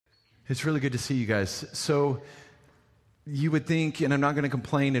It's really good to see you guys. So you would think, and I'm not going to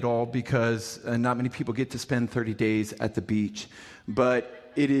complain at all because not many people get to spend 30 days at the beach,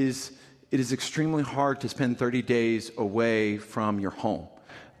 but it is extremely hard to spend 30 days away from your home.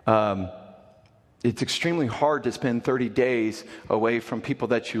 It's extremely hard to spend 30 days away from people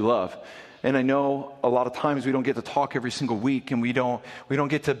that you love. And I know a lot of times we don't get to talk every single week, and we don't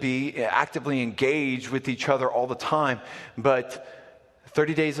get to be actively engaged with each other all the time, but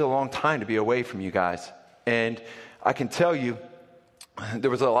 30 days is a long time to be away from you guys. And I can tell you,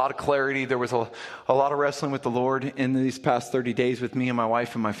 there was a lot of clarity. There was a lot of wrestling with the Lord in these past 30 days with me and my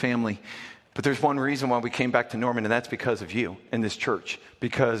wife and my family. But there's one reason why we came back to Norman, and that's because of you and this church.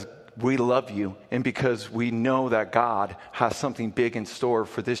 Because we love you, and because we know that God has something big in store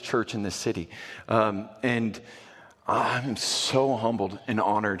for this church in this city. And I'm so humbled and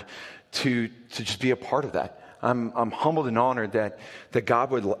honored to just be a part of that. I'm humbled and honored that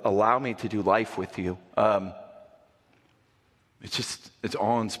God would allow me to do life with you. It's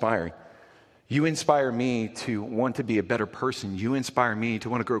awe-inspiring. You inspire me to want to be a better person. You inspire me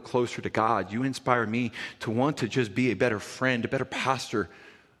to want to grow closer to God. You inspire me to want to just be a better friend, a better pastor,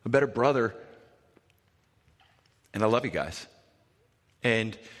 a better brother. And I love you guys.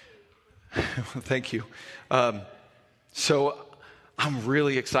 And thank you. So I'm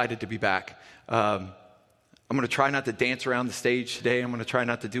really excited to be back. I'm going to try not to dance around the stage today. I'm going to try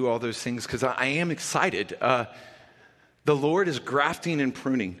not to do all those things because I am excited. The Lord is grafting and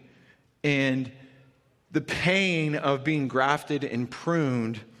pruning. And the pain of being grafted and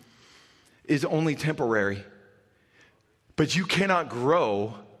pruned is only temporary. But you cannot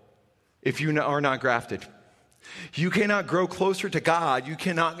grow if you are not grafted. You cannot grow closer to God. You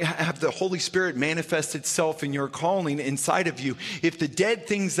cannot have the Holy Spirit manifest itself in your calling inside of you if the dead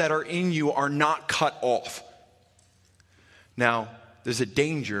things that are in you are not cut off. Now, there's a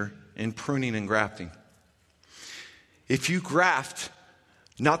danger in pruning and grafting. If you graft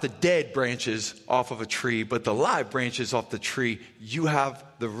not the dead branches off of a tree, but the live branches off the tree, you have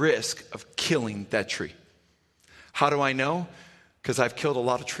the risk of killing that tree. How do I know? Because I've killed a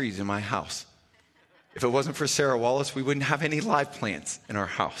lot of trees in my house. If it wasn't for Sarah Wallace, we wouldn't have any live plants in our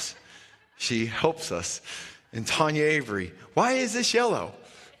house. She helps us. And Tanya Avery, why is this yellow?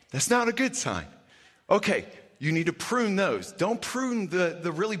 That's not a good sign. Okay, you need to prune those. Don't prune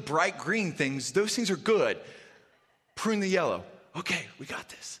the really bright green things. Those things are good. Prune the yellow. Okay, we got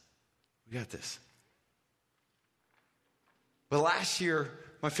this. We got this. But last year,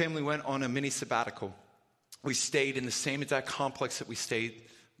 my family went on a mini sabbatical. We stayed in the same exact complex that we stayed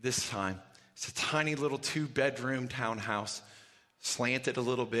this time. It's a tiny little 2-bedroom townhouse, slanted a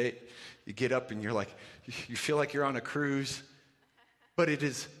little bit. You get up and you feel like you're on a cruise. But it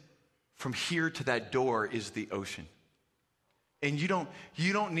is, from here to that door is the ocean. And you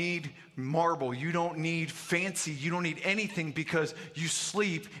don't need marble, you don't need fancy, you don't need anything because you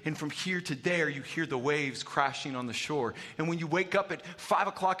sleep, and from here to there you hear the waves crashing on the shore. And when you wake up at 5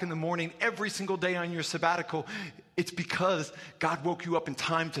 o'clock in the morning every single day on your sabbatical, it's because God woke you up in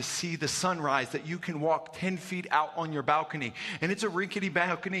time to see the sunrise, that you can walk 10 feet out on your balcony. And it's a rickety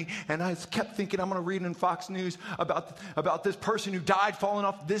balcony, and I kept thinking I'm going to read in Fox News about this person who died falling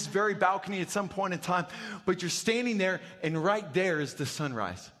off this very balcony at some point in time. But you're standing there, and right there is the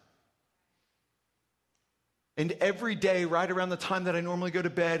sunrise. And every day, right around the time that I normally go to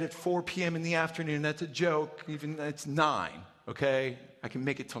bed at 4 p.m. in the afternoon, that's a joke, even it's 9, okay? I can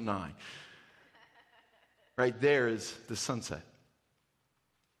make it till 9. Right there is the sunset.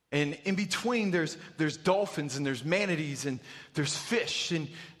 And in between, there's dolphins and there's manatees and there's fish and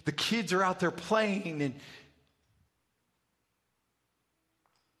the kids are out there playing. And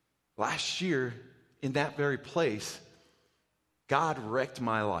last year, in that very place, God wrecked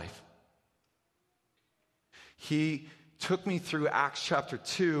my life. He took me through Acts chapter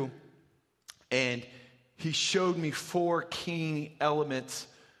 2, and he showed me 4 key elements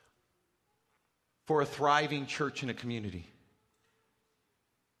for a thriving church and a community.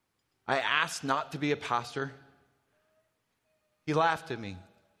 I asked not to be a pastor. He laughed at me.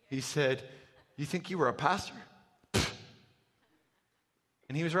 He said, "You think you were a pastor?"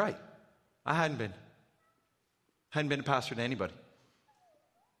 And he was right. I hadn't been. Hadn't been a pastor to anybody.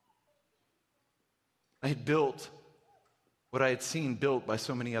 I had built what I had seen built by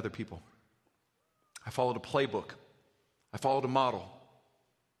so many other people. I followed a playbook. I followed a model.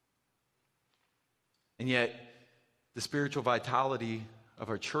 And yet, the spiritual vitality of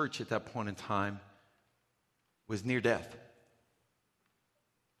our church at that point in time was near death.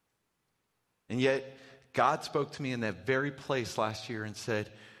 And yet, God spoke to me in that very place last year and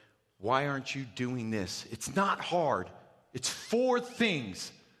said, "Why aren't you doing this? It's not hard. It's 4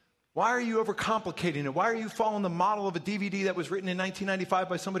 things. Why are you overcomplicating it? Why are you following the model of a DVD that was written in 1995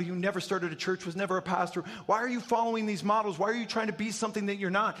 by somebody who never started a church, was never a pastor? Why are you following these models? Why are you trying to be something that you're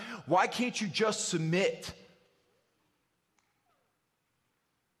not? Why can't you just submit?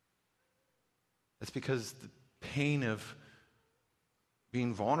 That's because the pain of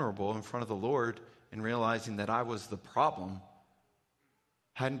being vulnerable in front of the Lord and realizing that I was the problem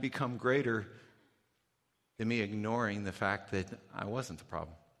hadn't become greater than me ignoring the fact that I wasn't the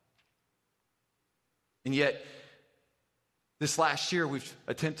problem. And yet, this last year, we've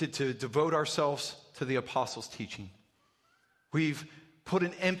attempted to devote ourselves to the apostles' teaching. We've put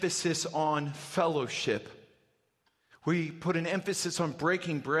an emphasis on fellowship. We put an emphasis on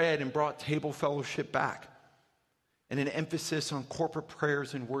breaking bread and brought table fellowship back. And an emphasis on corporate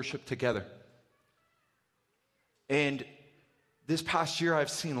prayers and worship together. And this past year, I've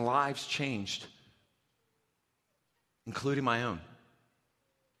seen lives changed, including my own.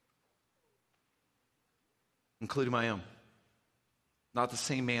 Not the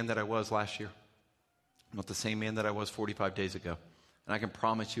same man that I was last year. Not the same man that I was 45 days ago. And I can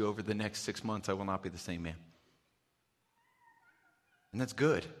promise you over the next 6 months, I will not be the same man. And that's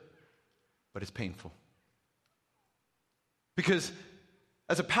good, but it's painful. Because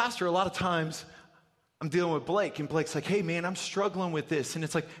as a pastor, a lot of times I'm dealing with Blake, and Blake's like, hey man, I'm struggling with this. And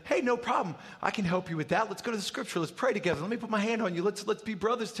it's like, hey, no problem. I can help you with that. Let's go to the scripture. Let's pray together. Let me put my hand on you. Let's be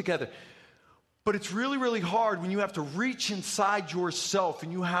brothers together. But it's really, really hard when you have to reach inside yourself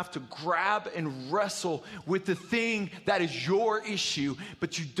and you have to grab and wrestle with the thing that is your issue,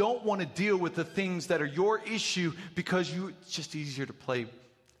 but you don't want to deal with the things that are your issue because it's just easier to play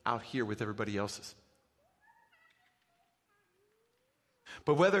out here with everybody else's.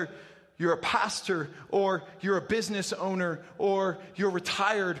 But whether you're a pastor or you're a business owner or you're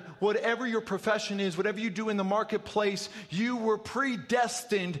retired, whatever your profession is, whatever you do in the marketplace, you were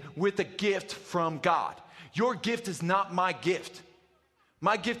predestined with a gift from God. Your gift is not my gift.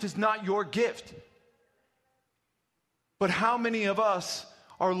 My gift is not your gift. But how many of us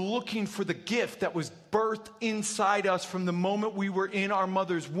are looking for the gift that was birthed inside us from the moment we were in our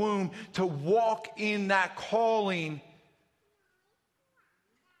mother's womb to walk in that calling?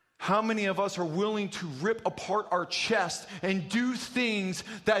 How many of us are willing to rip apart our chest and do things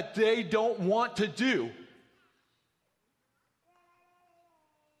that they don't want to do?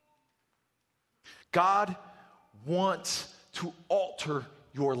 God wants to alter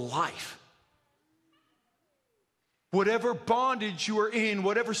your life. Whatever bondage you are in,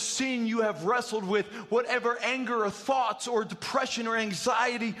 whatever sin you have wrestled with, whatever anger or thoughts or depression or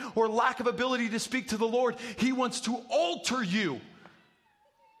anxiety or lack of ability to speak to the Lord, He wants to alter you.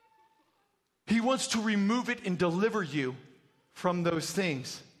 He wants to remove it and deliver you from those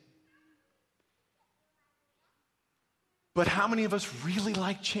things. But how many of us really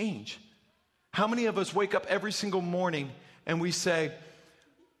like change? How many of us wake up every single morning and we say,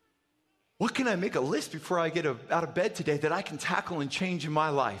 what can I make a list before I get out of bed today that I can tackle and change in my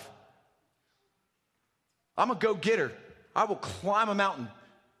life? I'm a go-getter. I will climb a mountain.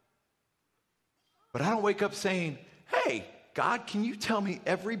 But I don't wake up saying, hey, God, can you tell me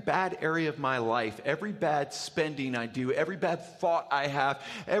every bad area of my life, every bad spending I do, every bad thought I have,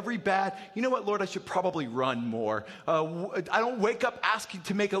 every bad, you know what, Lord, I should probably run more. I don't wake up asking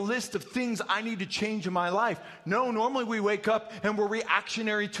to make a list of things I need to change in my life. No, normally we wake up and we're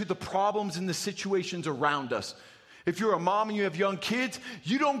reactionary to the problems and the situations around us. If you're a mom and you have young kids,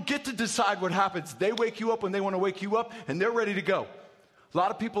 you don't get to decide what happens. They wake you up when they want to wake you up and they're ready to go. A lot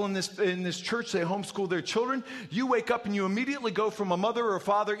of people in this church, they homeschool their children. You wake up and you immediately go from a mother or a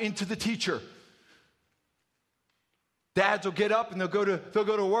father into the teacher. Dads will get up and they'll go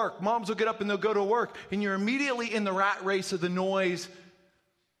to work. Moms will get up and they'll go to work. And you're immediately in the rat race of the noise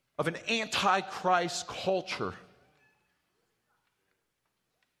of an anti-Christ culture.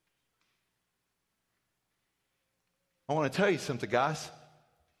 I want to tell you something, guys.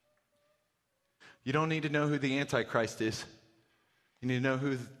 You don't need to know who the Antichrist is. You need to know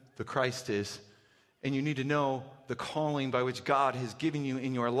who the Christ is. And you need to know the calling by which God has given you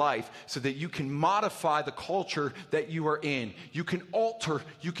in your life so that you can modify the culture that you are in. You can alter,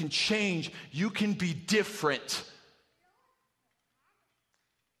 you can change, you can be different.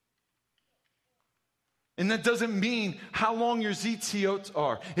 And that doesn't mean how long your tzitzit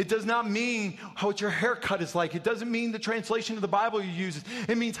are. It does not mean what your haircut is like. It doesn't mean the translation of the Bible you use.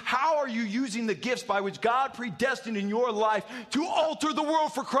 It means how are you using the gifts by which God predestined in your life to alter the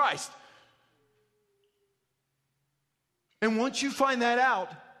world for Christ. And once you find that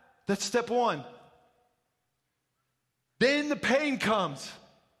out, that's step one. Then the pain comes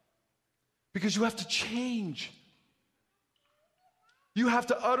because you have to change. You have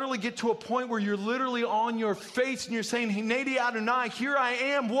to utterly get to a point where you're literally on your face and you're saying, Hineni Adonai, here I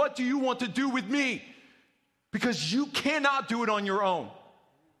am. What do you want to do with me? Because you cannot do it on your own.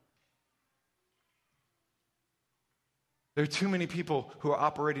 There are too many people who are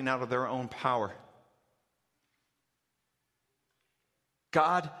operating out of their own power.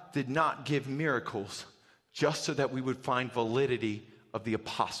 God did not give miracles just so that we would find validity of the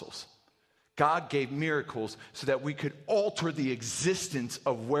apostles. God gave miracles so that we could alter the existence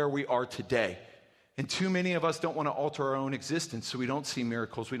of where we are today. And too many of us don't want to alter our own existence, so we don't see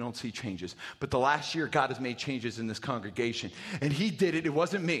miracles, we don't see changes. But the last year, God has made changes in this congregation. And He did it. It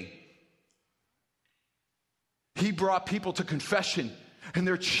wasn't me. He brought people to confession, and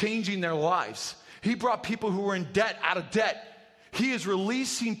they're changing their lives. He brought people who were in debt out of debt. He is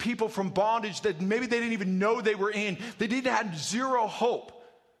releasing people from bondage that maybe they didn't even know they were in. They didn't have zero hope.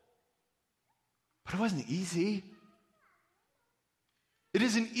 But it wasn't easy. It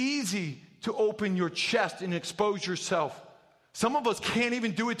isn't easy to open your chest and expose yourself. Some of us can't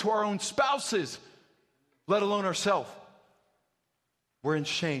even do it to our own spouses, let alone ourselves. We're in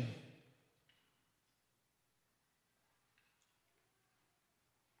shame.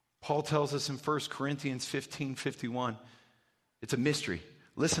 Paul tells us in 1 Corinthians 15:51, it's a mystery.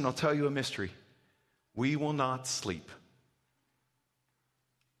 Listen, I'll tell you a mystery. We will not sleep,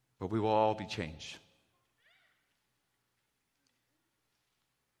 but we will all be changed.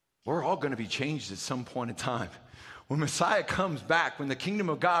 We're all going to be changed at some point in time. When Messiah comes back, when the kingdom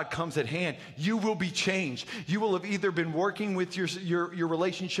of God comes at hand, you will be changed. You will have either been working with your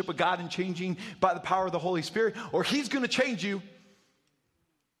relationship with God and changing by the power of the Holy Spirit, or He's going to change you.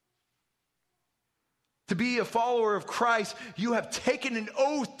 To be a follower of Christ, you have taken an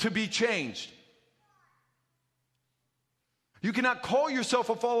oath to be changed. You cannot call yourself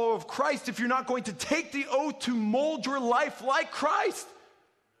a follower of Christ if you're not going to take the oath to mold your life like Christ.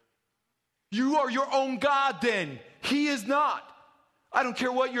 You are your own God then. He is not. I don't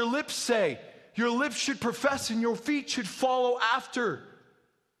care what your lips say. Your lips should profess and your feet should follow after.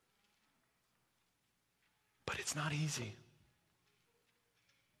 But it's not easy.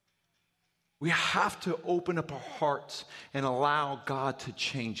 We have to open up our hearts and allow God to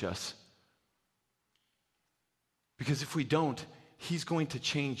change us. Because if we don't, He's going to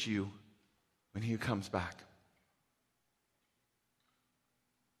change you when He comes back.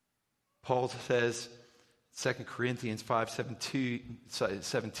 Paul says, 2 Corinthians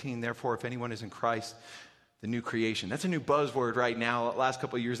 5:17, therefore, if anyone is in Christ, the new creation. That's a new buzzword right now, the last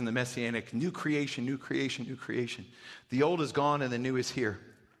couple of years in the Messianic. New creation, new creation, new creation. The old is gone and the new is here.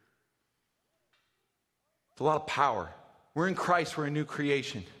 It's a lot of power. We're in Christ, we're a new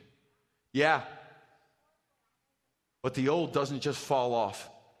creation. Yeah. But the old doesn't just fall off.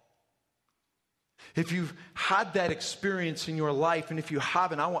 If you've had that experience in your life, and if you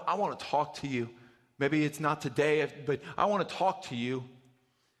haven't, I want to talk to you. Maybe it's not today, but I want to talk to you.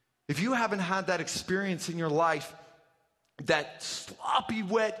 If you haven't had that experience in your life, that sloppy,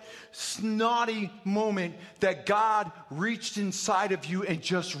 wet, snotty moment that God reached inside of you and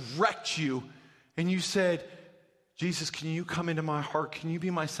just wrecked you, and you said, Jesus, can you come into my heart? Can you be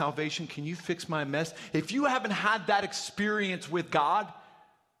my salvation? Can you fix my mess? If you haven't had that experience with God,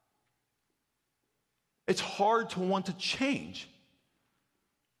 it's hard to want to change.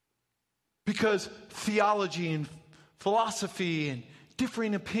 Because theology and philosophy and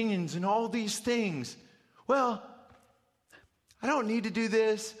differing opinions and all these things, well, I don't need to do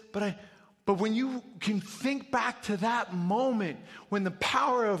this, but when you can think back to that moment when the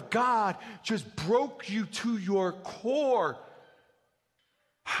power of God just broke you to your core,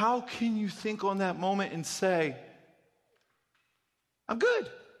 how can you think on that moment and say, I'm good.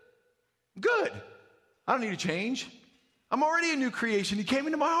 I'm good. I don't need to change. I'm already a new creation. He came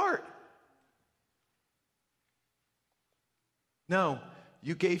into my heart. No,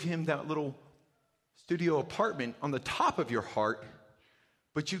 you gave Him that little studio apartment on the top of your heart,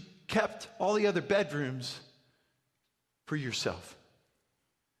 but you kept all the other bedrooms for yourself.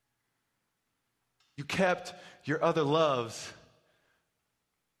 You kept your other loves,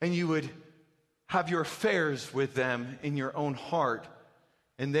 and you would have your affairs with them in your own heart,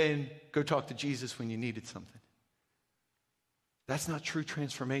 and then go talk to Jesus when you needed something. That's not true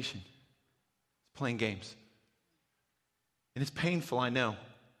transformation. It's playing games. And it's painful, I know.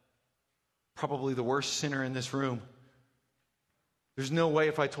 Probably the worst sinner in this room. There's no way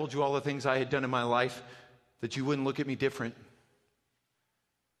if I told you all the things I had done in my life that you wouldn't look at me different.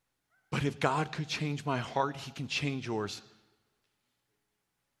 But if God could change my heart, He can change yours.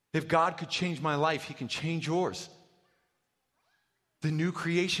 If God could change my life, He can change yours. The new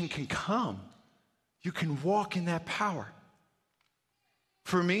creation can come. You can walk in that power.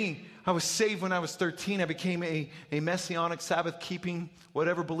 For me, I was saved when I was 13. I became a Messianic, Sabbath-keeping,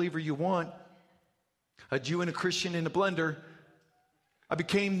 whatever believer you want, a Jew and a Christian in a blender. I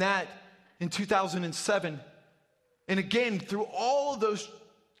became that in 2007. And again, through all of those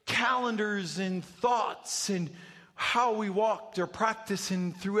calendars and thoughts and how we walked or practiced,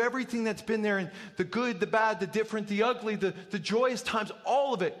 and through everything that's been there, and the good, the bad, the different, the ugly, the joyous times,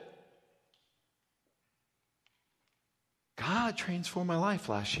 all of it, God transformed my life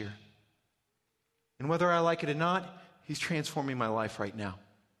last year. And whether I like it or not, He's transforming my life right now.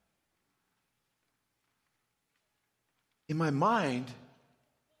 In my mind,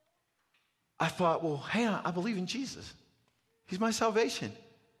 I thought, well, hey, I believe in Jesus. He's my salvation.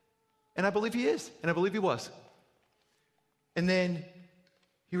 And I believe He is. And I believe He was. And then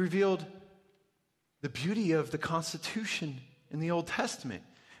He revealed the beauty of the Constitution in the Old Testament.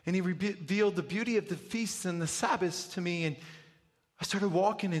 And He revealed the beauty of the feasts and the Sabbaths to me. And I started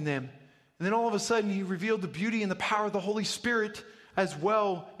walking in them. And then all of a sudden, He revealed the beauty and the power of the Holy Spirit as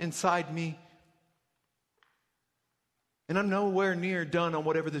well inside me. And I'm nowhere near done on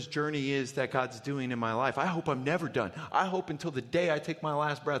whatever this journey is that God's doing in my life. I hope I'm never done. I hope until the day I take my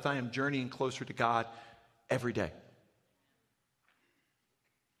last breath, I am journeying closer to God every day.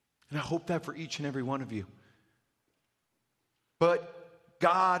 And I hope that for each and every one of you. But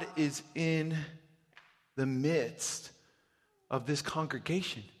God is in the midst of this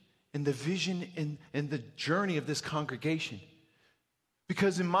congregation, in the vision and the journey of this congregation.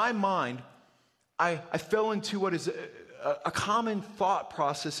 Because in my mind, I fell into what is a common thought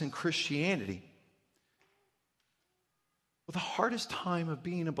process in Christianity. Well, the hardest time of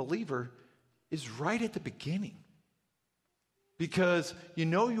being a believer is right at the beginning. Because you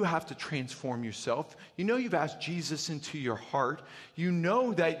know you have to transform yourself. You know you've asked Jesus into your heart. You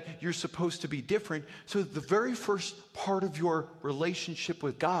know that you're supposed to be different. So the very first part of your relationship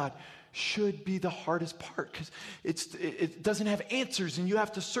with God should be the hardest part, because it doesn't have answers, and you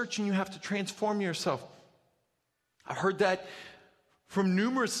have to search and you have to transform yourself. I've heard that from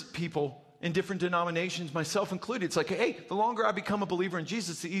numerous people in different denominations, myself included. It's like, hey, the longer I become a believer in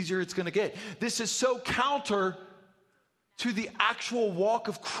Jesus, the easier it's going to get. This is so counter to the actual walk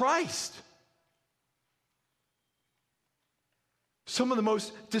of Christ. Some of the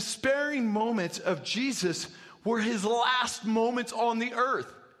most despairing moments of Jesus were His last moments on the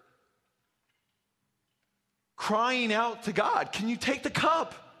earth. Crying out to God, can you take the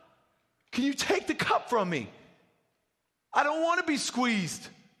cup? Can you take the cup from me? I don't want to be squeezed.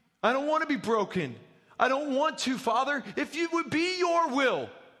 I don't want to be broken. I don't want to, Father. If it would be your will,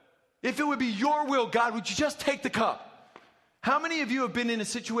 God, would you just take the cup? How many of you have been in a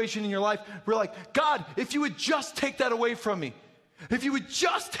situation in your life where you're like, God, if you would just take that away from me. If you would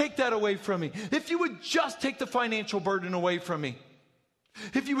just take that away from me. If you would just take the financial burden away from me.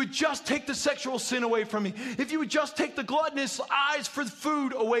 If you would just take the sexual sin away from me. If you would just take the gluttonous eyes for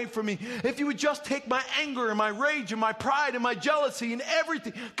food away from me. If you would just take my anger and my rage and my pride and my jealousy and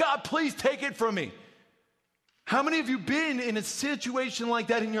everything. God, please take it from me. How many of you been in a situation like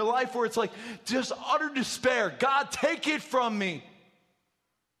that in your life where it's like just utter despair? God, take it from me.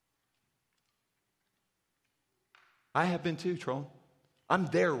 I have been too, Troll. I'm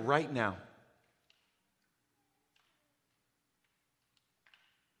there right now.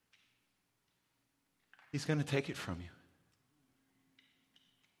 He's going to take it from you.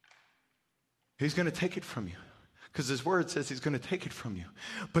 He's going to take it from you. Because His word says He's going to take it from you.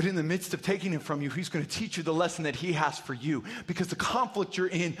 But in the midst of taking it from you, He's going to teach you the lesson that He has for you. Because the conflict you're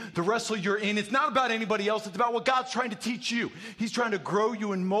in, the wrestle you're in, it's not about anybody else. It's about what God's trying to teach you. He's trying to grow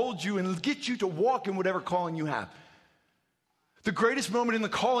you and mold you and get you to walk in whatever calling you have. The greatest moment in the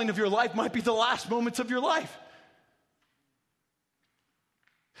calling of your life might be the last moments of your life.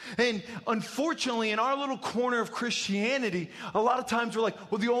 And unfortunately, in our little corner of Christianity, a lot of times we're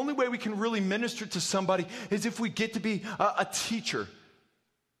like, well, the only way we can really minister to somebody is if we get to be a teacher.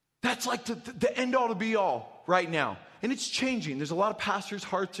 That's like the end all to be all right now. And it's changing. There's a lot of pastors'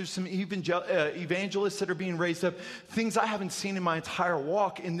 hearts. There's some evangelists that are being raised up. Things I haven't seen in my entire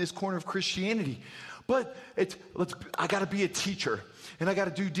walk in this corner of Christianity. But I got to be a teacher. And I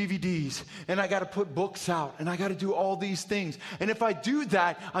got to do DVDs, and I got to put books out, and I got to do all these things. And if I do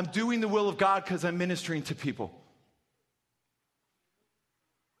that, I'm doing the will of God because I'm ministering to people.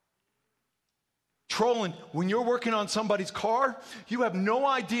 Trolling, when you're working on somebody's car, you have no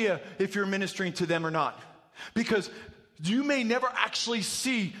idea if you're ministering to them or not. Because you may never actually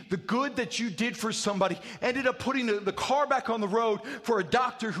see the good that you did for somebody. Ended up putting the car back on the road for a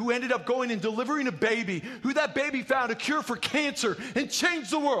doctor who ended up going and delivering a baby, who that baby found a cure for cancer and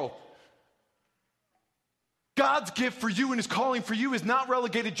changed the world. God's gift for you and his calling for you is not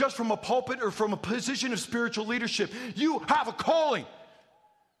relegated just from a pulpit or from a position of spiritual leadership. You have a calling.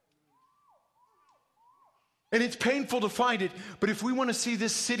 And it's painful to find it, but if we want to see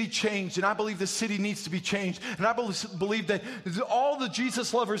this city changed, and I believe this city needs to be changed, and I believe that all the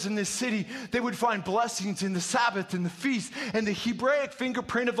Jesus lovers in this city, they would find blessings in the Sabbath and the feast and the Hebraic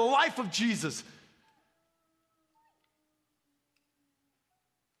fingerprint of the life of Jesus.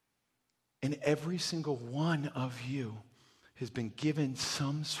 And every single one of you has been given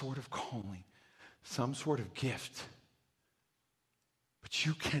some sort of calling, some sort of gift. But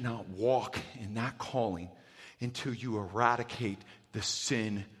you cannot walk in that calling until you eradicate the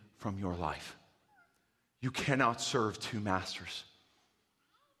sin from your life. You cannot serve two masters.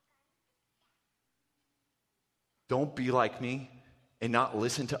 Don't be like me and not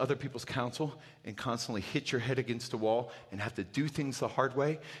listen to other people's counsel and constantly hit your head against a wall and have to do things the hard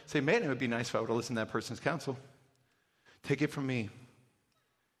way. Say, man, it would be nice if I would have listened to that person's counsel. Take it from me.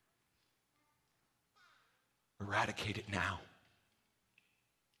 Eradicate it now.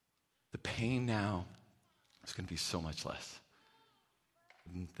 The pain now is going to be so much less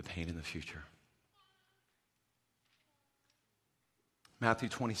than the pain in the future. Matthew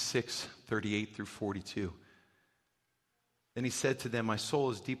 26, 38 through 42. Then he said to them, my soul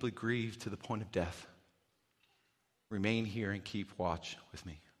is deeply grieved to the point of death. Remain here and keep watch with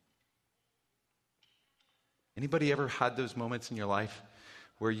me. Anybody ever had those moments in your life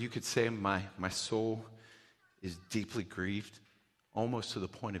where you could say, my soul is deeply grieved, almost to the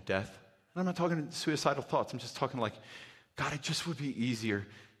point of death? And I'm not talking suicidal thoughts. I'm just talking like, God, it just would be easier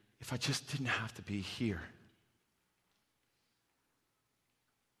if I just didn't have to be here.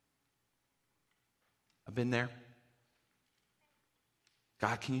 I've been there.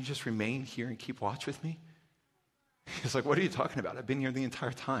 God, can you just remain here and keep watch with me? He's like, what are you talking about? I've been here the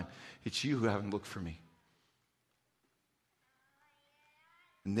entire time. It's you who haven't looked for me.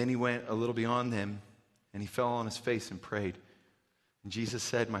 And then he went a little beyond them, and he fell on his face and prayed. And Jesus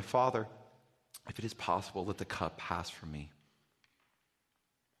said, my Father, if it is possible, let the cup pass from me.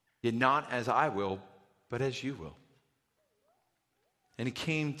 Yet not as I will, but as you will. And he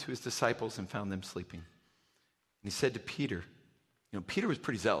came to his disciples and found them sleeping. And he said to Peter, Peter was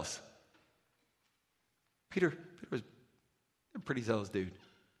pretty zealous. Peter was a pretty zealous dude.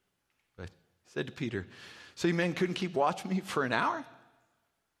 But he said to Peter, so you men couldn't keep watch with me for an hour?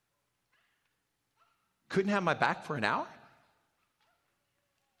 Couldn't have my back for an hour?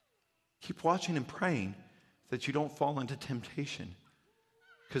 Keep watching and praying that you don't fall into temptation.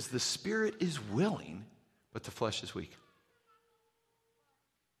 Because the spirit is willing, but the flesh is weak.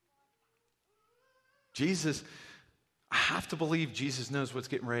 Jesus, I have to believe Jesus knows what's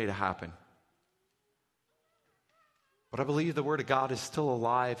getting ready to happen. But I believe the Word of God is still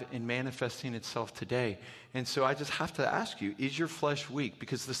alive and manifesting itself today. And so I just have to ask you, is your flesh weak?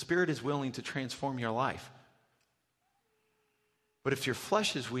 Because the Spirit is willing to transform your life. But if your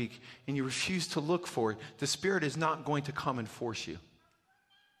flesh is weak and you refuse to look for it, the Spirit is not going to come and force you.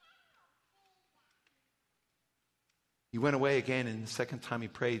 He went away again, and the second time he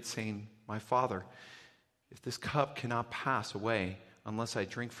prayed, saying, my Father, if this cup cannot pass away unless I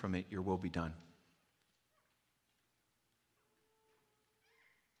drink from it, your will be done.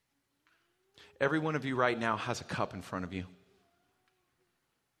 Every one of you right now has a cup in front of you.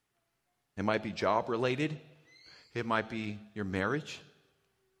 It might be job related. It might be your marriage.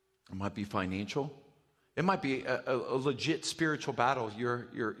 It might be financial. It might be a legit spiritual battle you're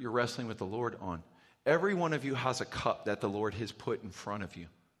wrestling with the Lord on. Every one of you has a cup that the Lord has put in front of you.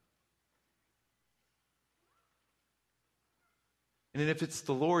 And if it's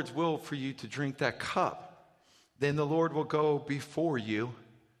the Lord's will for you to drink that cup, then the Lord will go before you.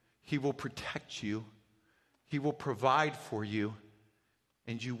 He will protect you. He will provide for you.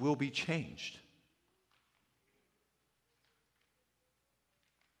 And you will be changed.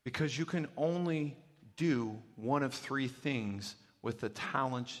 Because you can only do one of three things with the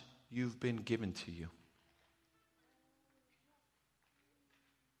talent you've been given to you.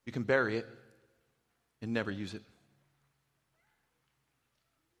 You can bury it and never use it.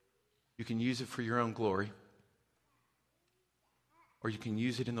 You can use it for your own glory. Or you can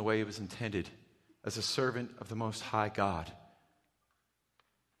use it in the way it was intended, as a servant of the Most High God.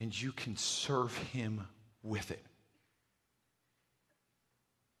 And you can serve Him with it.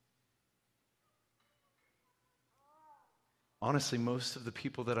 Honestly, most of the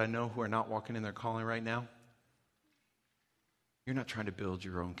people that I know who are not walking in their calling right now, you're not trying to build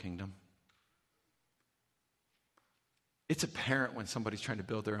your own kingdom. It's apparent when somebody's trying to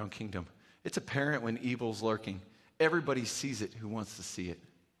build their own kingdom. It's apparent when evil's lurking. Everybody sees it who wants to see it.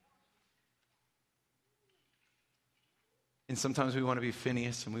 And sometimes we want to be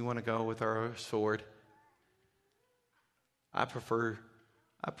Phineas and we want to go with our sword. I prefer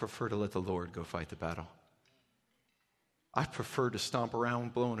to let the Lord go fight the battle. I prefer to stomp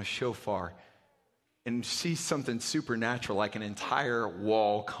around blowing a shofar and see something supernatural like an entire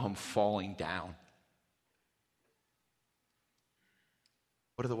wall come falling down.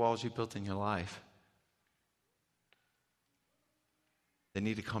 What are the walls you built in your life? They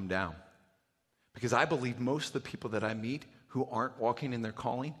need to come down. Because I believe most of the people that I meet who aren't walking in their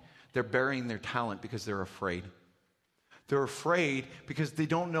calling, they're burying their talent because they're afraid. They're afraid because they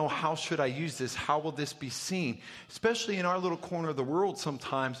don't know, how should I use this? How will this be seen? Especially in our little corner of the world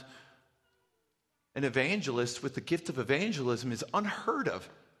sometimes, an evangelist with the gift of evangelism is unheard of.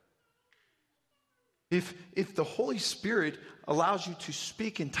 If the Holy Spirit allows you to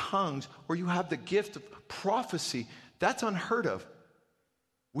speak in tongues or you have the gift of prophecy, that's unheard of.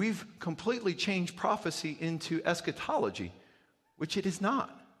 We've completely changed prophecy into eschatology, which it is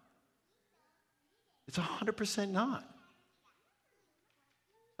not. It's 100% not.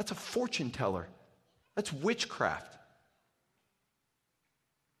 That's a fortune teller. That's witchcraft.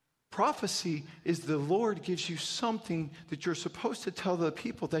 Prophecy is the Lord gives you something that you're supposed to tell the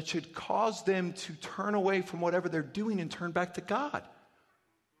people that should cause them to turn away from whatever they're doing and turn back to God.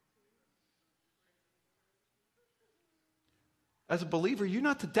 As a believer, you're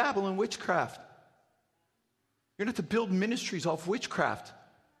not to dabble in witchcraft. You're not to build ministries off witchcraft.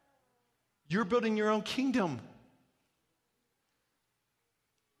 You're building your own kingdom.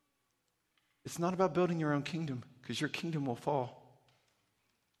 It's not about building your own kingdom, because your kingdom will fall.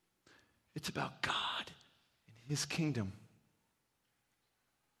 It's about God and His kingdom.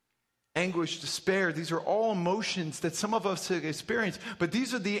 Anguish, despair, these are all emotions that some of us have experienced, but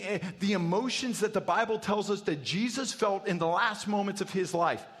these are the emotions that the Bible tells us that Jesus felt in the last moments of His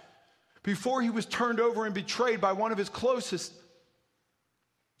life. Before He was turned over and betrayed by one of His closest,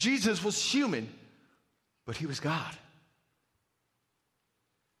 Jesus was human, but He was God.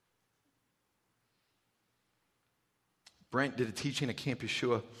 Brent did a teaching at Camp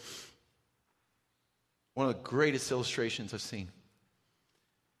Yeshua. One of the greatest illustrations I've seen.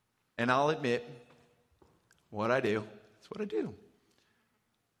 And I'll admit, what I do, it's what I do.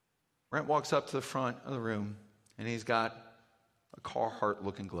 Brent walks up to the front of the room, and he's got a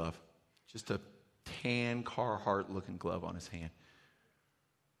Carhartt-looking glove. Just a tan Carhartt-looking glove on his hand.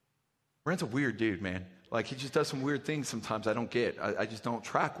 Brent's a weird dude, man. Like, he just does some weird things sometimes I don't get. I just don't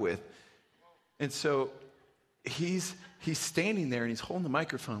track with. And so he's standing there, and he's holding the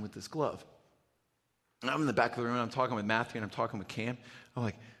microphone with this glove. And I'm in the back of the room, and I'm talking with Matthew, and I'm talking with Cam. I'm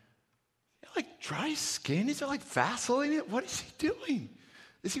like, dry skin? Is it like Vaseline it? What is he doing?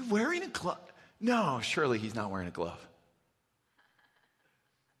 Is he wearing a glove? No, surely he's not wearing a glove.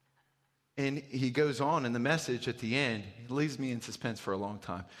 And he goes on in the message at the end. He leaves me in suspense for a long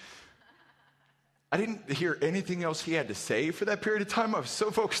time. I didn't hear anything else he had to say for that period of time. I was so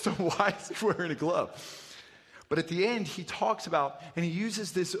focused on why is he wearing a glove. But at the end, he talks about, and he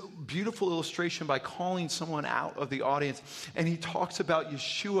uses this beautiful illustration by calling someone out of the audience. And he talks about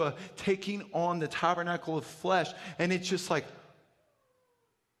Yeshua taking on the tabernacle of flesh. And it's just like,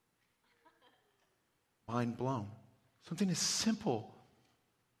 mind blown. Something as simple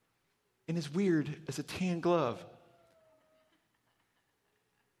and as weird as a tan glove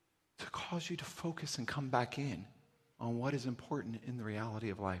to cause you to focus and come back in on what is important in the reality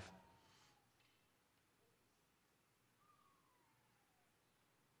of life.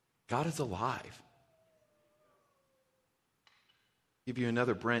 God is alive. Give you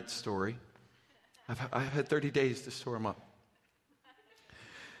another Brent story. I've had 30 days to store him up.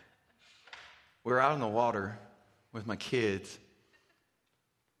 We're out on the water with my kids.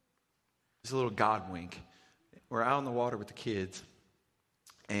 Just a little God wink. We're out on the water with the kids,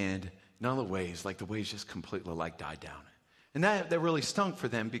 and none of the waves, the waves just completely died down. And that really stunk for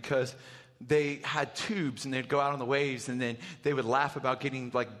them because they had tubes, and they'd go out on the waves, and then they would laugh about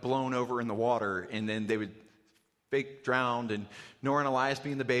getting blown over in the water, and then they would fake drowned, and Nora and Elias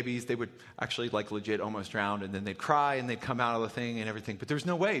being the babies, they would actually legit almost drown, and then they'd cry, and they'd come out of the thing and everything, but there's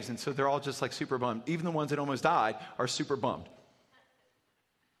no waves, and so they're all just super bummed. Even the ones that almost died are super bummed.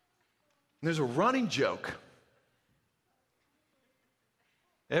 And there's a running joke.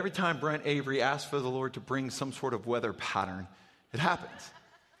 Every time Brent Avery asks for the Lord to bring some sort of weather pattern, it happens.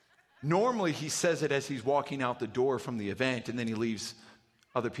 Normally, he says it as he's walking out the door from the event, and then he leaves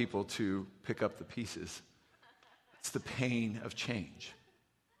other people to pick up the pieces. It's the pain of change.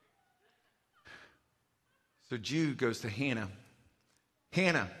 So Jude goes to Hannah.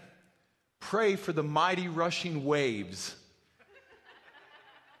 Hannah, pray for the mighty rushing waves.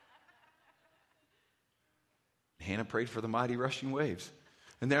 Hannah prayed for the mighty rushing waves.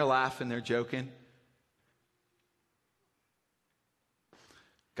 And they're laughing, they're joking.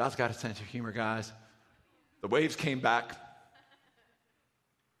 God's got a sense of humor, guys. The waves came back.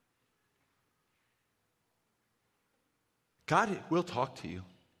 God will talk to you.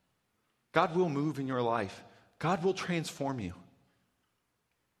 God will move in your life. God will transform you.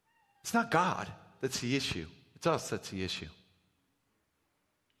 It's not God that's the issue. It's us that's the issue.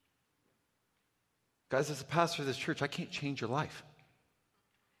 Guys, as a pastor of this church, I can't change your life.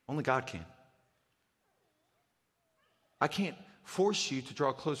 Only God can. I can't force you to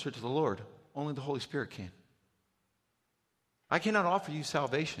draw closer to the Lord. Only the Holy Spirit can. I cannot offer you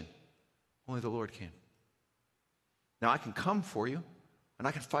salvation. Only the Lord can. Now, I can come for you, and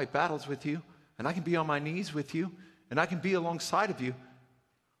I can fight battles with you, and I can be on my knees with you, and I can be alongside of you.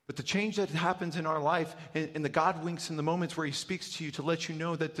 But the change that happens in our life, and the God winks in the moments where he speaks to you to let you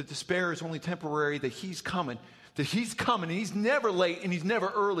know that the despair is only temporary, that he's coming, and he's never late, and he's never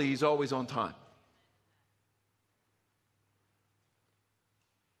early, he's always on time.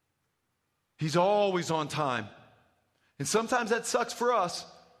 He's always on time. And sometimes that sucks for us,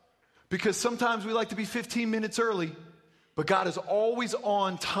 because sometimes we like to be 15 minutes early, but God is always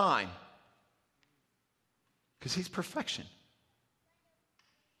on time, because he's perfection.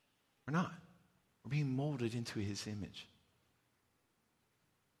 We're not. We're being molded into his image.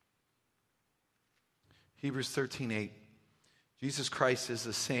 Hebrews 13:8. Jesus Christ is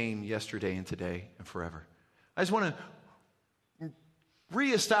the same yesterday and today and forever. I just want to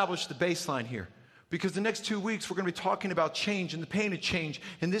reestablish the baseline here, because the next 2 weeks we're going to be talking about change and the pain of change.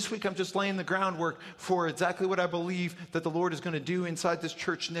 And this week I'm just laying the groundwork for exactly what I believe that the Lord is going to do inside this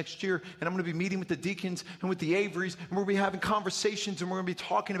church next year. And I'm going to be meeting with the deacons and with the Averys, and we're going to be having conversations, and we're going to be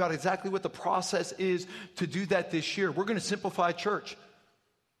talking about exactly what the process is to do that this year. We're going to simplify church.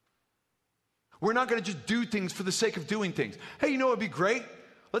 We're not going to just do things for the sake of doing things. Hey, you know what would be great?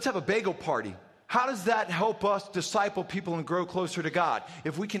 Let's have a bagel party. How does that help us disciple people and grow closer to God?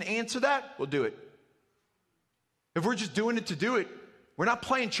 If we can answer that, we'll do it. If we're just doing it to do it, we're not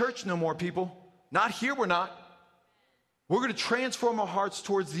playing church no more, people. Not here, we're not. We're going to transform our hearts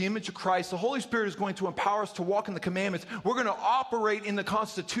towards the image of Christ. The Holy Spirit is going to empower us to walk in the commandments. We're going to operate in the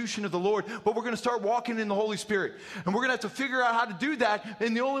constitution of the Lord, but we're going to start walking in the Holy Spirit. And we're going to have to figure out how to do that.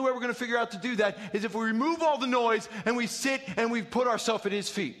 And the only way we're going to figure out to do that is if we remove all the noise and we sit and we put ourselves at his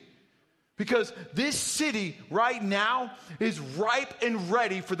feet. Because this city right now is ripe and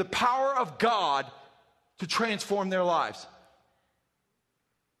ready for the power of God to transform their lives.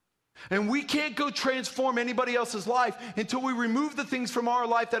 And we can't go transform anybody else's life until we remove the things from our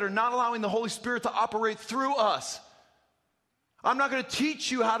life that are not allowing the Holy Spirit to operate through us. I'm not going to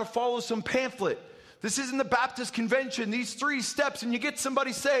teach you how to follow some pamphlet. This isn't the Baptist convention. These 3 steps and you get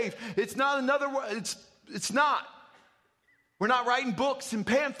somebody saved. It's not another one. It's not. We're not writing books and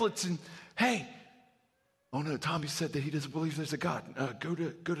pamphlets and, hey, oh no, Tommy said that he doesn't believe there's a God. Go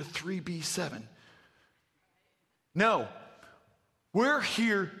to 3B7. No. We're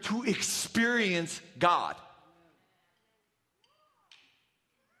here to experience God.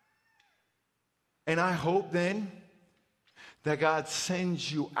 And I hope then that God sends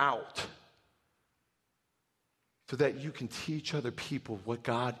you out so that you can teach other people what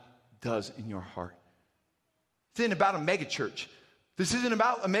God does in your heart. This isn't about a megachurch. This isn't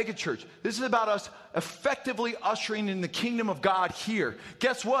about a megachurch. This is about us effectively ushering in the kingdom of God here.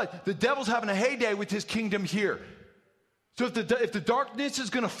 Guess what? The devil's having a heyday with his kingdom here. So if the darkness is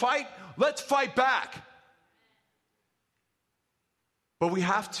going to fight, let's fight back. But we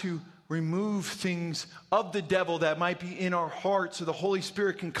have to remove things of the devil that might be in our heart so the Holy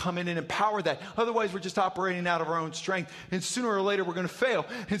Spirit can come in and empower that. Otherwise, we're just operating out of our own strength. And sooner or later, we're going to fail.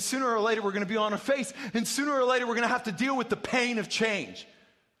 And sooner or later, we're going to be on our face. And sooner or later, we're going to have to deal with the pain of change.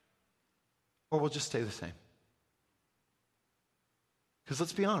 Or we'll just stay the same. Because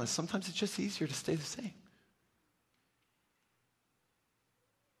let's be honest, sometimes it's just easier to stay the same.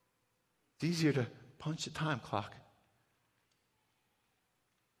 It's easier to punch the time clock.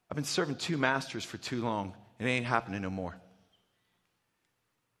 I've been serving 2 masters for too long. It ain't happening no more.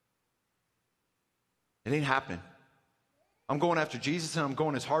 It ain't happening. I'm going after Jesus, and I'm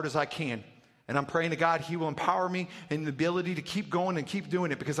going as hard as I can. And I'm praying to God he will empower me in the ability to keep going and keep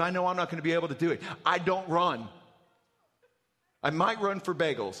doing it, because I know I'm not going to be able to do it. I don't run. I might run for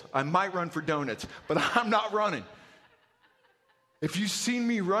bagels. I might run for donuts, but I'm not running. If you've seen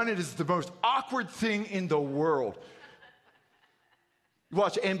me run, it is the most awkward thing in the world. You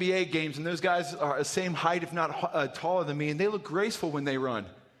watch NBA games, and those guys are the same height, if not taller than me, and they look graceful when they run.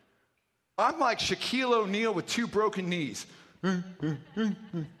 I'm like Shaquille O'Neal with 2 broken knees.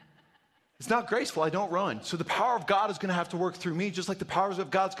 It's not graceful. I don't run. So the power of God is going to have to work through me, just like the powers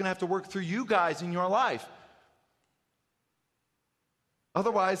of God's going to have to work through you guys in your life.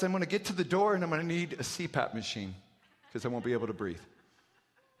 Otherwise, I'm going to get to the door and I'm going to need a CPAP machine because I won't be able to breathe.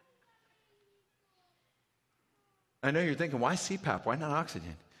 I know you're thinking, why CPAP? Why not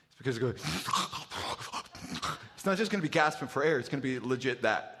oxygen? It's because it goes. It's not just going to be gasping for air. It's going to be legit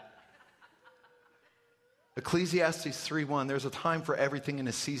that. Ecclesiastes 3:1, there's a time for everything and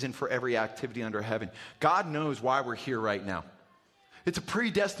a season for every activity under heaven. God knows why we're here right now. It's a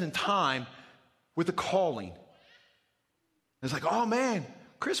predestined time with a calling. It's like, oh man,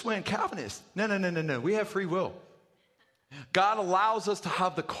 Chris went Calvinist. No. We have free will. God allows us to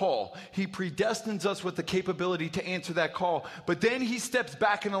have the call. He predestines us with the capability to answer that call. But then he steps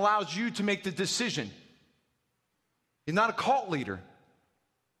back and allows you to make the decision. He's not a cult leader.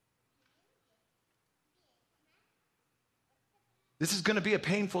 This is going to be a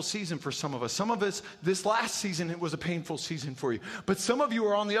painful season for some of us. Some of us, this last season, it was a painful season for you. But some of you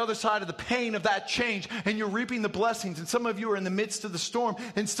are on the other side of the pain of that change, and you're reaping the blessings. And some of you are in the midst of the storm,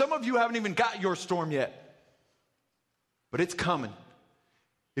 and some of you haven't even got your storm yet. But it's coming.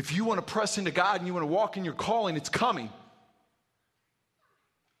 If you want to press into God and you want to walk in your calling, it's coming.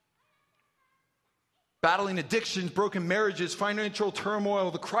 Battling addictions, broken marriages, financial turmoil,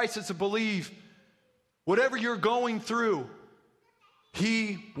 the crisis of belief, whatever you're going through,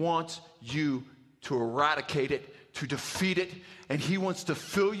 he wants you to eradicate it, to defeat it, and he wants to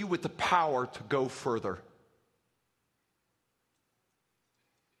fill you with the power to go further.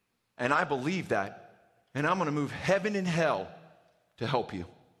 And I believe that, and I'm going to move heaven and hell to help you.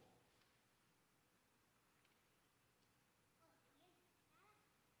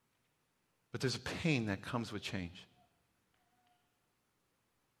 But there's a pain that comes with change.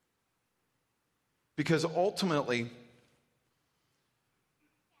 Because ultimately,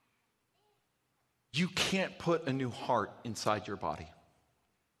 you can't put a new heart inside your body.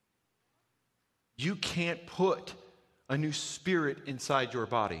 You can't put a new spirit inside your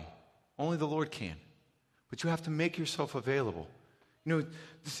body. Only the Lord can. But you have to make yourself available. You know,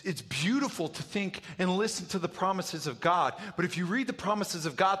 it's beautiful to think and listen to the promises of God. But if you read the promises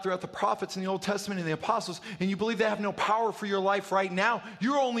of God throughout the prophets in the Old Testament and the apostles, and you believe they have no power for your life right now,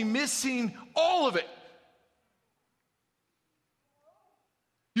 you're only missing all of it.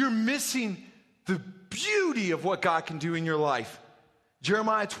 You're missing the beauty of what God can do in your life.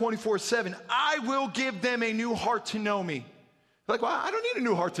 Jeremiah 24:7, I will give them a new heart to know me. You're like, well, I don't need a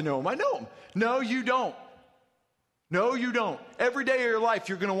new heart to know him. I know him. No, you don't. No, you don't. Every day of your life,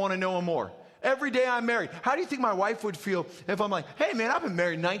 you're going to want to know him more. Every day I'm married. How do you think my wife would feel if I'm like, hey, man, I've been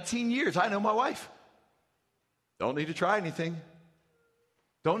married 19 years. I know my wife. Don't need to try anything.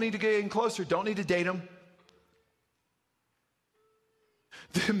 Don't need to get in closer. Don't need to date him.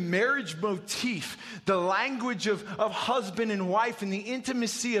 The marriage motif, the language of husband and wife and the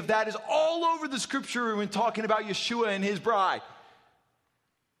intimacy of that is all over the scripture when talking about Yeshua and his bride.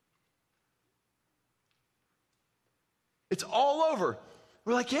 It's all over.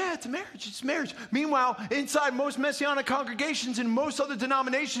 We're like, yeah, it's a marriage, it's marriage. Meanwhile, inside most Messianic congregations and most other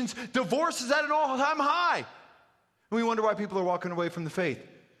denominations, divorce is at an all-time high. And we wonder why people are walking away from the faith.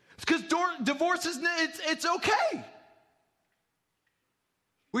 It's because divorce it's okay.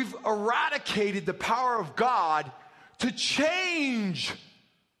 We've eradicated the power of God to change.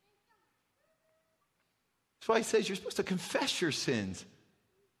 That's why he says you're supposed to confess your sins.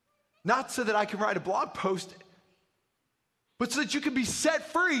 Not so that I can write a blog post, but so that you can be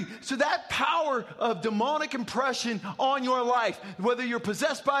set free. So that power of demonic impression on your life, whether you're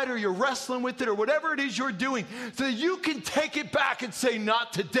possessed by it or you're wrestling with it or whatever it is you're doing, so that you can take it back and say,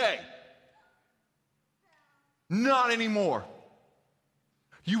 not today. Not anymore.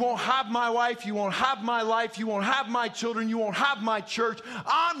 You won't have my wife, you won't have my life, you won't have my children, you won't have my church.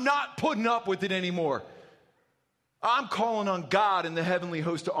 I'm not putting up with it anymore. I'm calling on God and the heavenly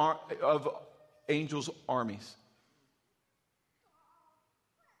host of angels' armies.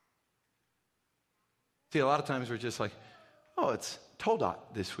 See, a lot of times we're just like, oh, it's Toldot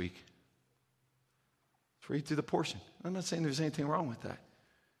this week. Let's read through the portion. I'm not saying there's anything wrong with that.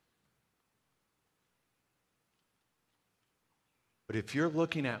 But if you're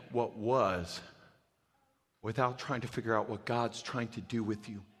looking at what was without trying to figure out what God's trying to do with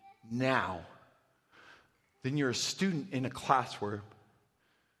you now, then you're a student in a class where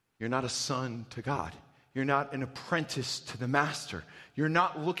you're not a son to God. You're not an apprentice to the master. You're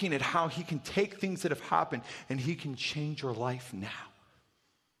not looking at how he can take things that have happened and he can change your life now.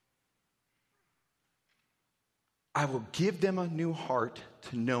 I will give them a new heart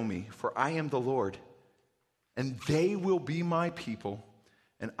to know me, for I am the Lord. And they will be my people,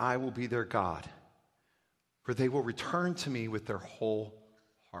 and I will be their God, for they will return to me with their whole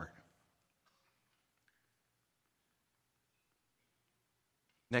heart.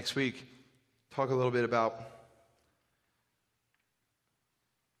 Next week, talk a little bit about,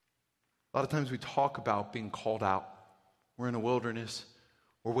 a lot of times we talk about being called out. We're in a wilderness.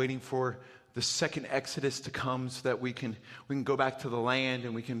 We're waiting for the second Exodus to come so that we can go back to the land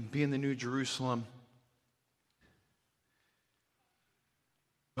and we can be in the New Jerusalem.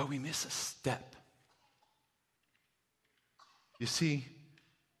 But we miss a step. You see,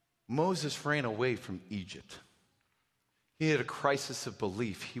 Moses ran away from Egypt. He had a crisis of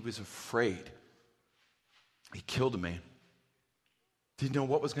belief. He was afraid. He killed a man. Didn't know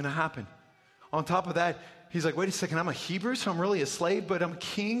what was going to happen. On top of that, he's like, wait a second, I'm a Hebrew, so I'm really a slave, but I'm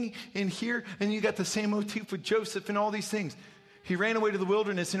king in here. And you got the same motif with Joseph and all these things. He ran away to the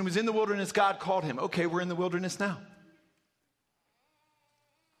wilderness, and it was in the wilderness God called him. Okay, we're in the wilderness now.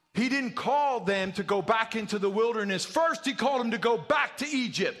 He didn't call them to go back into the wilderness. First, he called them to go back to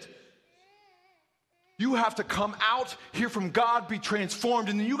Egypt. You have to come out, hear from God, be transformed,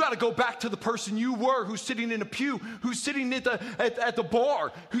 and then you got to go back to the person you were, who's sitting in a pew, who's sitting at the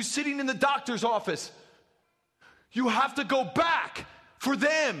bar, who's sitting in the doctor's office. You have to go back for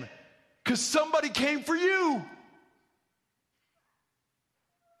them because somebody came for you.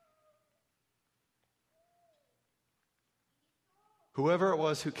 Whoever it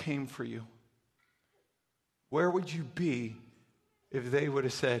was who came for you, where would you be if they would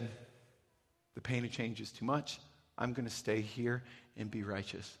have said, the pain of change is too much, I'm going to stay here and be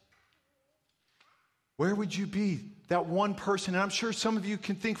righteous? Where would you be? That one person, and I'm sure some of you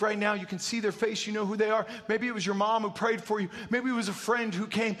can think right now, you can see their face, you know who they are. Maybe it was your mom who prayed for you. Maybe it was a friend who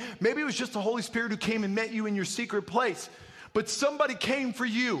came. Maybe it was just the Holy Spirit who came and met you in your secret place. But somebody came for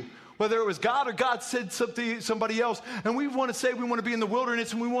you, whether it was God or God said something to somebody else. And we want to say we want to be in the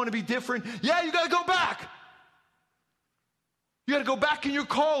wilderness and we want to be different. Yeah, you got to go back. You got to go back in your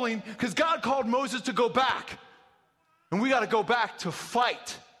calling because God called Moses to go back. And we got to go back to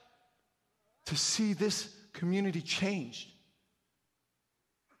fight to see this community changed.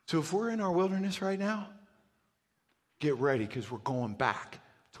 So if we're in our wilderness right now, get ready because we're going back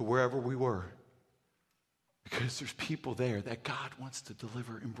to wherever we were. Because there's people there that God wants to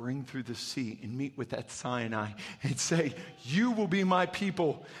deliver and bring through the sea and meet with that Sinai and say, you will be my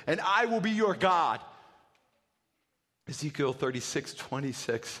people and I will be your God. Ezekiel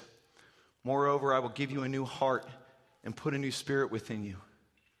 36:26. Moreover, I will give you a new heart and put a new spirit within you.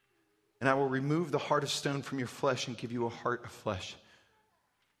 And I will remove the heart of stone from your flesh and give you a heart of flesh.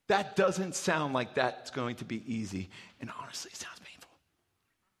 That doesn't sound like that's going to be easy. And honestly, it sounds painful.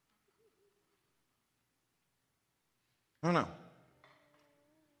 I don't know.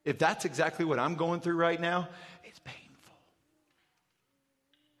 If that's exactly what I'm going through right now, it's painful.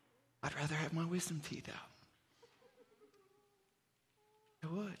 I'd rather have my wisdom teeth out. I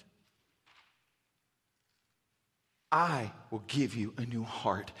would. I will give you a new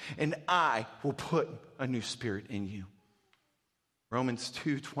heart, and I will put a new spirit in you. Romans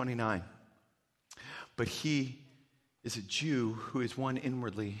 2:29. But he is a Jew who is one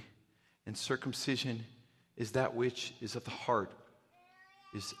inwardly, and circumcision is that which is of the heart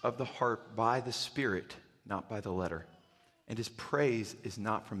by the Spirit, not by the letter. And his praise is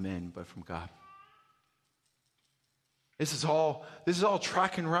not from men, but from God. This is all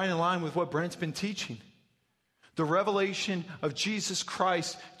tracking right in line with what Brent's been teaching. The revelation of Jesus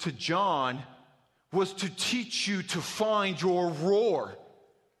Christ to John was to teach you to find your roar,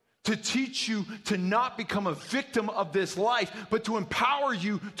 to teach you to not become a victim of this life, but to empower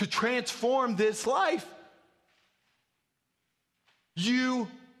you to transform this life. You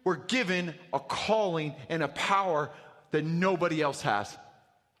were given a calling and a power that nobody else has.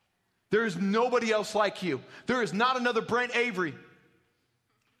 There is nobody else like you. There is not another Brent Avery.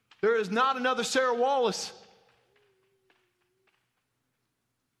 There is not another Sarah Wallace.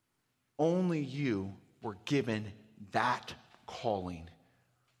 Only you were given that calling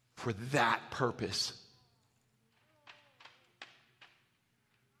for that purpose.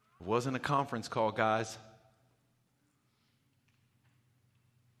 It wasn't a conference call, guys.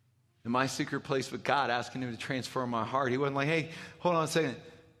 In my secret place with God, asking him to transform my heart. He wasn't like, hey, hold on a second.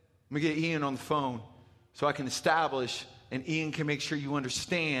 Let me get Ian on the phone so I can establish and Ian can make sure you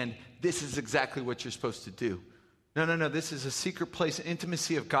understand this is exactly what you're supposed to do. No. This is a secret place,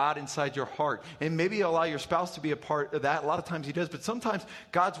 intimacy of God inside your heart. And maybe allow your spouse to be a part of that. A lot of times he does, but sometimes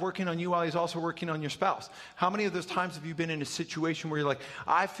God's working on you while he's also working on your spouse. How many of those times have you been in a situation where you're like,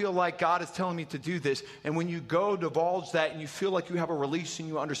 I feel like God is telling me to do this. And when you go divulge that and you feel like you have a release and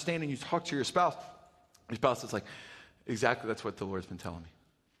you understand and you talk to your spouse is like, exactly, that's what the Lord's been telling me.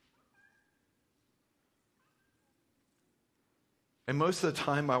 And most of the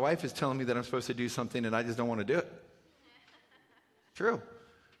time, my wife is telling me that I'm supposed to do something and I just don't want to do it. True.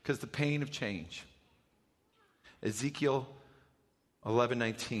 Because the pain of change. Ezekiel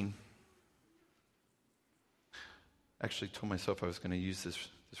 11:19. Actually told myself I was going to use this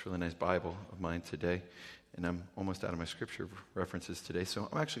really nice Bible of mine today. And I'm almost out of my scripture references today. So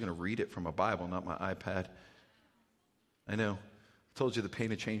I'm actually going to read it from a Bible, not my iPad. I know. I told you the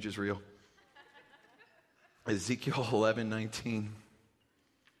pain of change is real. Ezekiel 11:19.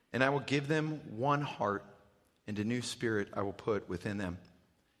 And I will give them one heart, and a new spirit I will put within them.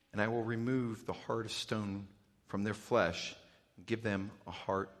 And I will remove the heart of stone from their flesh and give them a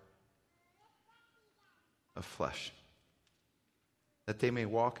heart of flesh, that they may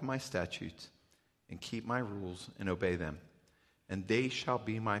walk in my statutes and keep my rules and obey them. And they shall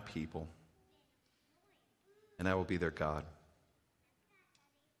be my people, and I will be their God.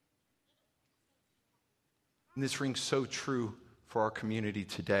 And this rings so true for our community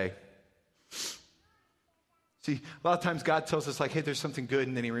today. See, a lot of times God tells us like, hey, there's something good,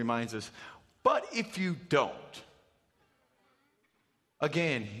 and then he reminds us, but if you don't,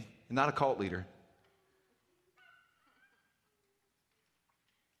 again, not a cult leader.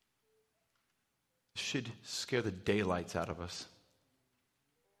 Should scare the daylights out of us.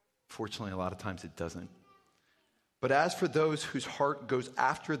 Fortunately, a lot of times it doesn't. But as for those whose heart goes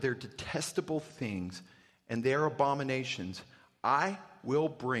after their detestable things and their abominations, I will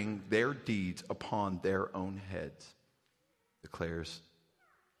bring their deeds upon their own heads, declares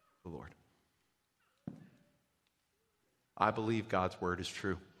the Lord. I believe God's word is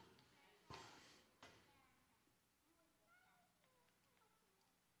true.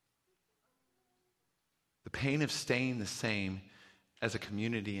 The pain of staying the same as a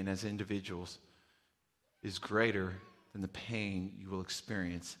community and as individuals is greater than the pain you will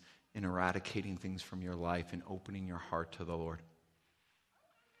experience in eradicating things from your life and opening your heart to the Lord.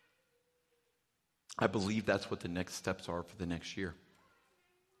 I believe that's what the next steps are for the next year,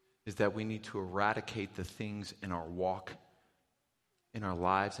 is that we need to eradicate the things in our walk, in our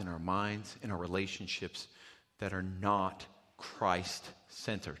lives, in our minds, in our relationships that are not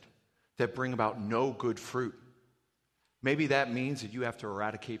Christ-centered, that bring about no good fruit. Maybe that means that you have to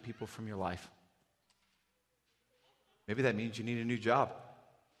eradicate people from your life. Maybe that means you need a new job.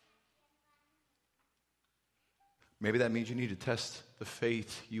 Maybe that means you need to test the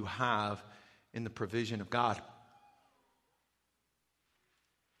faith you have in the provision of God.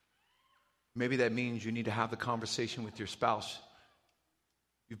 Maybe that means you need to have the conversation with your spouse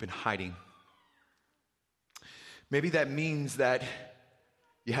you've been hiding. Maybe that means that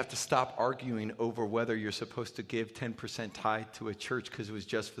you have to stop arguing over whether you're supposed to give 10% tithe to a church because it was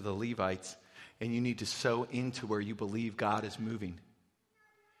just for the Levites, and you need to sow into where you believe God is moving.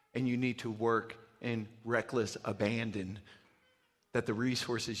 And you need to work in reckless abandon, that the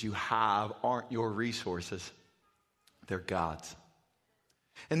resources you have aren't your resources, they're God's.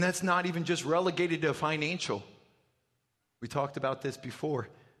 And that's not even just relegated to financial. We talked about this before,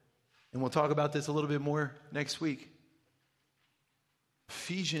 and we'll talk about this a little bit more next week.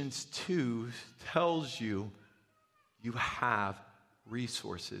 Ephesians 2 tells you you have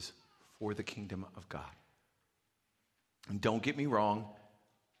resources for the kingdom of God. And don't get me wrong,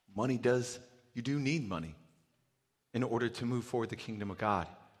 you do need money in order to move forward the kingdom of God.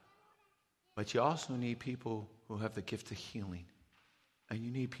 But you also need people who have the gift of healing. And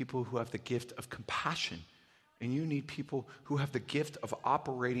you need people who have the gift of compassion. And you need people who have the gift of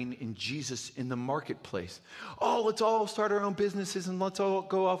operating in Jesus in the marketplace. Oh, let's all start our own businesses and let's all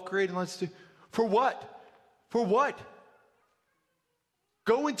go off grid and let's do... For what? For what?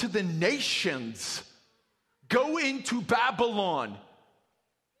 Go into the nations. Go into Babylon.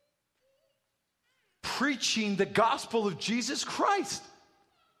 Preaching the gospel of Jesus Christ.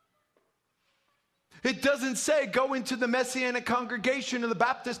 It doesn't say go into the Messianic congregation or the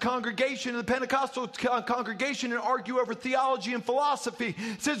Baptist congregation or the Pentecostal congregation and argue over theology and philosophy.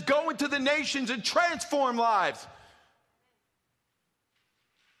 It says go into the nations and transform lives.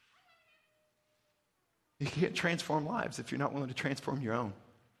 You can't transform lives if you're not willing to transform your own.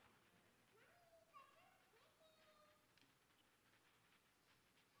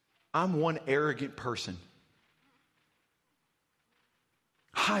 I'm one arrogant person.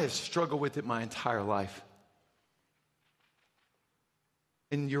 I have struggled with it my entire life.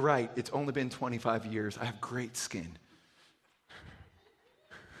 And you're right, it's only been 25 years. I have great skin.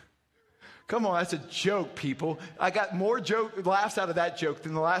 Come on, that's a joke, people. I got more laughs out of that joke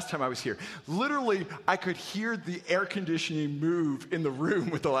than the last time I was here. Literally, I could hear the air conditioning move in the room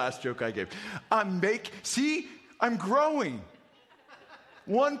with the last joke I gave. I'm growing.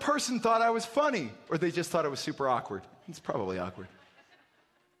 One person thought I was funny, or they just thought it was super awkward. It's probably awkward.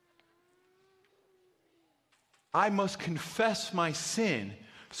 I must confess my sin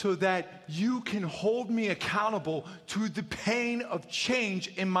so that you can hold me accountable to the pain of change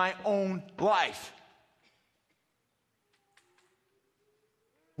in my own life.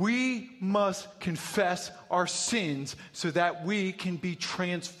 We must confess our sins so that we can be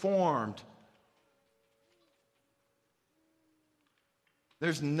transformed.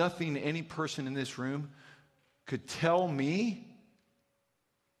 There's nothing any person in this room could tell me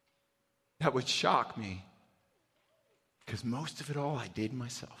that would shock me, because most of it all I did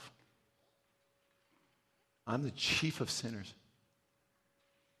myself. I'm the chief of sinners.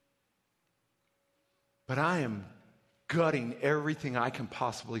 But I am gutting everything I can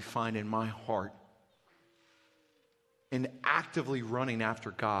possibly find in my heart and actively running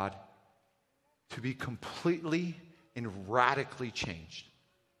after God to be completely and radically changed.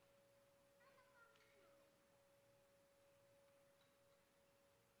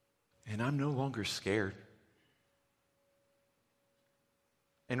 And I'm no longer scared.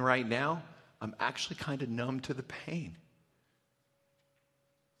 And right now, I'm actually kind of numb to the pain.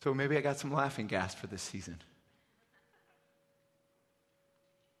 So maybe I got some laughing gas for this season.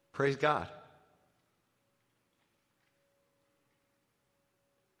 Praise God.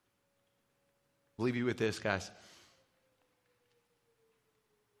 I'll leave you with this, guys.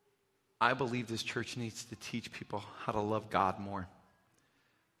 I believe this church needs to teach people how to love God more,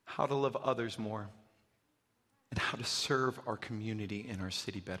 how to love others more, and how to serve our community and our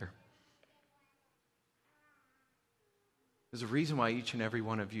city better. There's a reason why each and every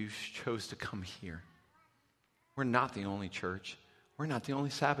one of you chose to come here. We're not the only church. We're not the only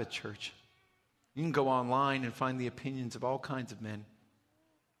Sabbath church. You can go online and find the opinions of all kinds of men.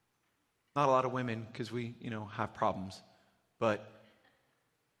 Not a lot of women, because we, have problems. But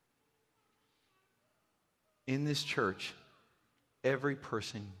in this church, every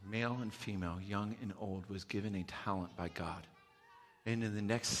person, male and female, young and old, was given a talent by God. And in the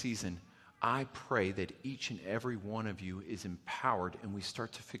next season, I pray that each and every one of you is empowered and we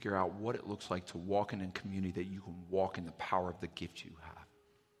start to figure out what it looks like to walk in a community that you can walk in the power of the gift you have.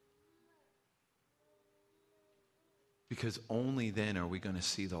 Because only then are we going to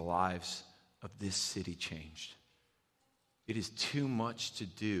see the lives of this city changed. It is too much to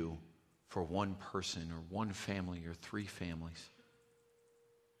do for one person or one family or three families.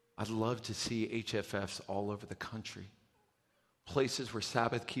 I'd love to see HFFs all over the country. Places where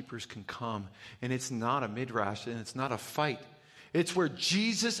Sabbath keepers can come. And it's not a midrash and it's not a fight. It's where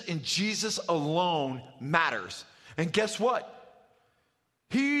Jesus and Jesus alone matters. And guess what?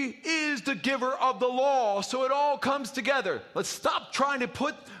 He is the giver of the law, so it all comes together. Let's stop trying to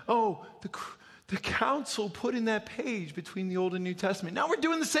put, the council put in that page between the Old and New Testament. Now we're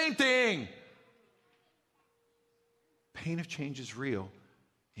doing the same thing. Pain of change is real,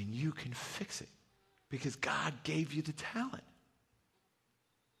 and you can fix it because God gave you the talent.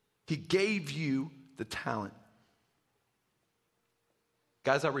 He gave you the talent.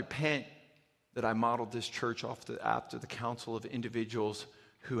 Guys, I repent that I modeled this church after the council of individuals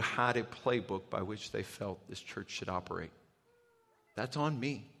who had a playbook by which they felt this church should operate. That's on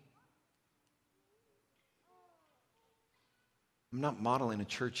me. I'm not modeling a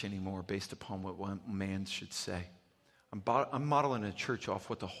church anymore based upon what one man should say. I'm modeling a church off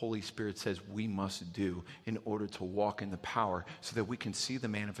what the Holy Spirit says we must do in order to walk in the power so that we can see the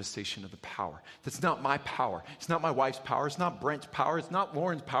manifestation of the power. That's not my power. It's not my wife's power. It's not Brent's power. It's not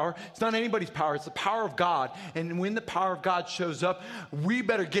Lauren's power. It's not anybody's power. It's the power of God. And when the power of God shows up, we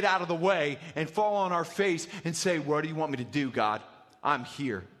better get out of the way and fall on our face and say, what do you want me to do, God? I'm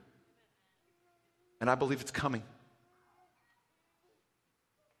here. And I believe it's coming.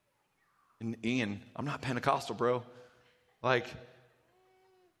 And Ian, I'm not Pentecostal, bro.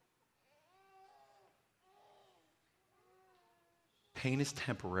 Pain is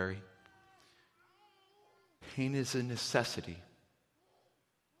temporary. Pain is a necessity.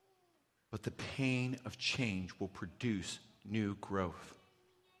 But the pain of change will produce new growth.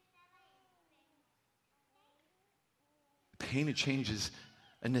 The pain of change is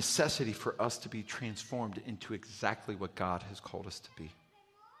a necessity for us to be transformed into exactly what God has called us to be.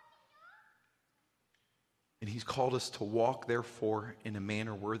 And he's called us to walk, therefore, in a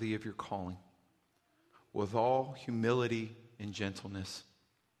manner worthy of your calling, with all humility and gentleness,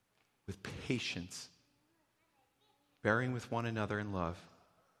 with patience, bearing with one another in love,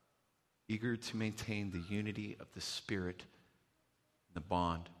 eager to maintain the unity of the Spirit and the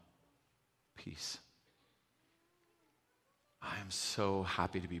bond of peace. I am so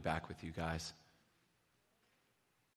happy to be back with you guys.